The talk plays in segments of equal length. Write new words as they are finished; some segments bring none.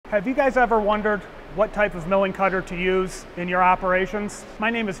Have you guys ever wondered what type of milling cutter to use in your operations? My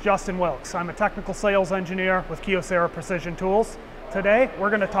name is Justin Wilkes. I'm a technical sales engineer with Kyocera Precision Tools. Today, we're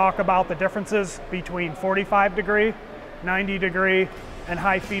going to talk about the differences between 45 degree, 90 degree, and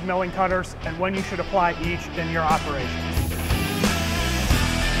high feed milling cutters and when you should apply each in your operations.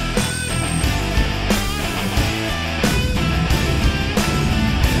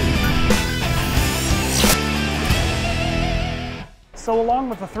 So along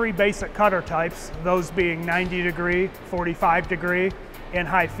with the three basic cutter types, those being 90 degree, 45 degree, and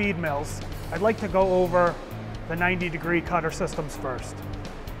high feed mills, I'd like to go over the 90 degree cutter systems first.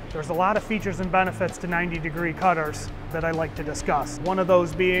 There's a lot of features and benefits to 90 degree cutters that I'd like to discuss. One of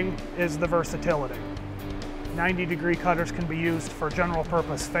those is the versatility. 90 degree cutters can be used for general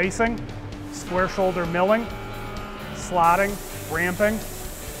purpose facing, square shoulder milling, slotting, ramping,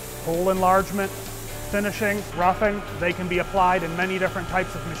 hole enlargement, finishing, roughing. They can be applied in many different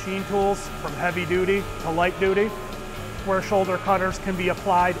types of machine tools, from heavy duty to light duty. Square shoulder cutters can be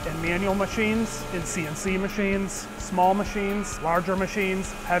applied in manual machines, in CNC machines, small machines, larger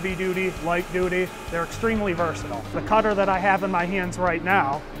machines, heavy duty, light duty. They're extremely versatile. The cutter that I have in my hands right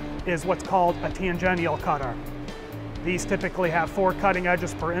now is what's called a tangential cutter. These typically have 4 cutting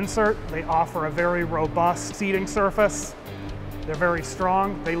edges per insert. They offer a very robust seating surface. They're very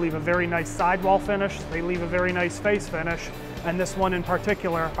strong. They leave a very nice sidewall finish. They leave a very nice face finish. And this one in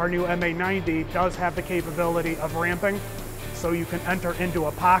particular, our new MA90, does have the capability of ramping. So you can enter into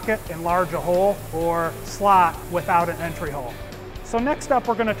a pocket, enlarge a hole, or slot without an entry hole. So next up,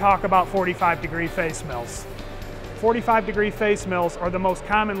 we're going to talk about 45 degree face mills. 45 degree face mills are the most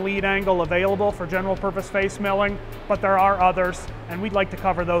common lead angle available for general purpose face milling, but there are others, and we'd like to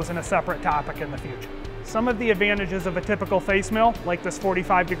cover those in a separate topic in the future. Some of the advantages of a typical face mill, like this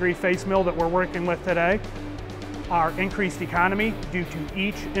 45 degree face mill that we're working with today, are increased economy due to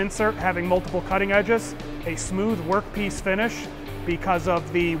each insert having multiple cutting edges, a smooth workpiece finish because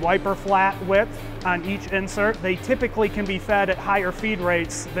of the wiper flat width on each insert. They typically can be fed at higher feed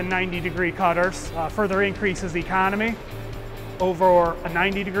rates than 90 degree cutters, further increases economy over a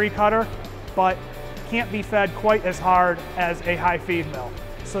 90 degree cutter, but can't be fed quite as hard as a high feed mill.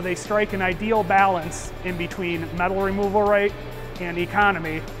 So they strike an ideal balance in between metal removal rate and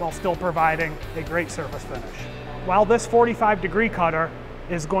economy while still providing a great surface finish. While this 45 degree cutter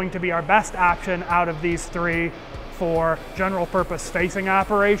is going to be our best option out of these three for general purpose facing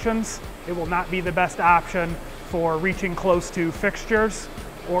operations, it will not be the best option for reaching close to fixtures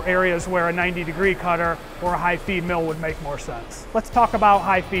or areas where a 90 degree cutter or a high feed mill would make more sense. Let's talk about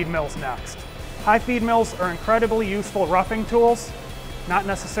high feed mills next. High feed mills are incredibly useful roughing tools, not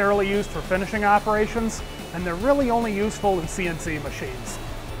necessarily used for finishing operations, and they're really only useful in CNC machines.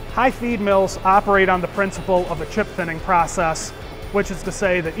 High feed mills operate on the principle of a chip thinning process, which is to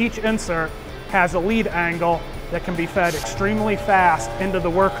say that each insert has a lead angle that can be fed extremely fast into the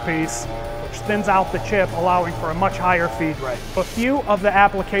workpiece, which thins out the chip, allowing for a much higher feed rate. A few of the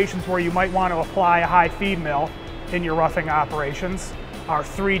applications where you might want to apply a high feed mill in your roughing operations are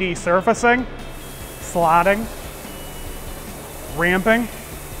 3D surfacing, slotting, ramping,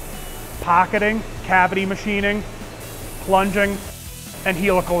 pocketing, cavity machining, plunging, and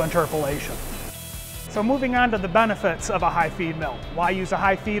helical interpolation. So moving on to the benefits of a high feed mill. Why use a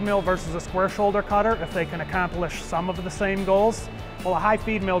high feed mill versus a square shoulder cutter if they can accomplish some of the same goals? Well, a high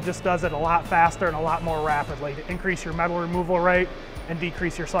feed mill just does it a lot faster and a lot more rapidly to increase your metal removal rate and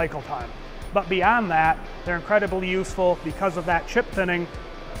decrease your cycle time. But beyond that, they're incredibly useful because of that chip thinning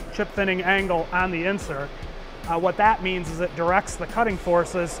angle on the insert. What that means is it directs the cutting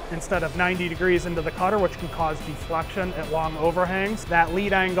forces instead of 90 degrees into the cutter, which can cause deflection at long overhangs. That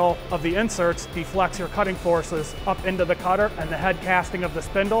lead angle of the inserts deflects your cutting forces up into the cutter and the head casting of the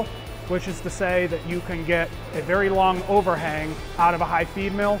spindle, which is to say that you can get a very long overhang out of a high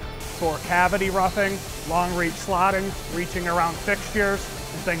feed mill for cavity roughing, long reach slotting, reaching around fixtures,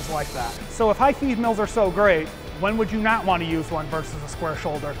 and things like that. So if high feed mills are so great, when would you not want to use one versus a square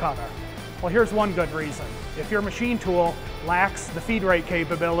shoulder cutter? Well, here's one good reason. If your machine tool lacks the feed rate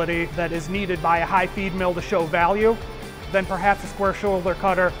capability that is needed by a high feed mill to show value, then perhaps a square shoulder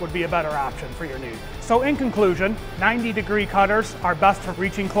cutter would be a better option for your need. So in conclusion, 90 degree cutters are best for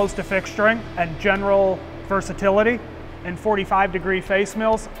reaching close to fixturing and general versatility, and 45 degree face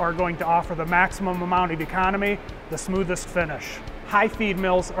mills are going to offer the maximum amount of economy, the smoothest finish. High feed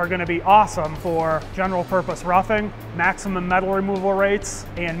mills are going to be awesome for general purpose roughing, maximum metal removal rates,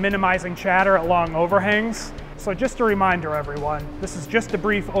 and minimizing chatter at long overhangs. So just a reminder, everyone, this is just a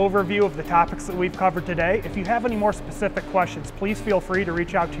brief overview of the topics that we've covered today. If you have any more specific questions, please feel free to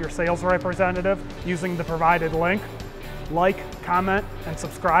reach out to your sales representative using the provided link. like, comment, and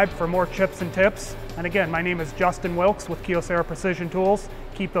subscribe for more chips and tips. And again, my name is Justin Wilkes with Kyocera Precision Tools.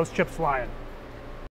 Keep those chips flying.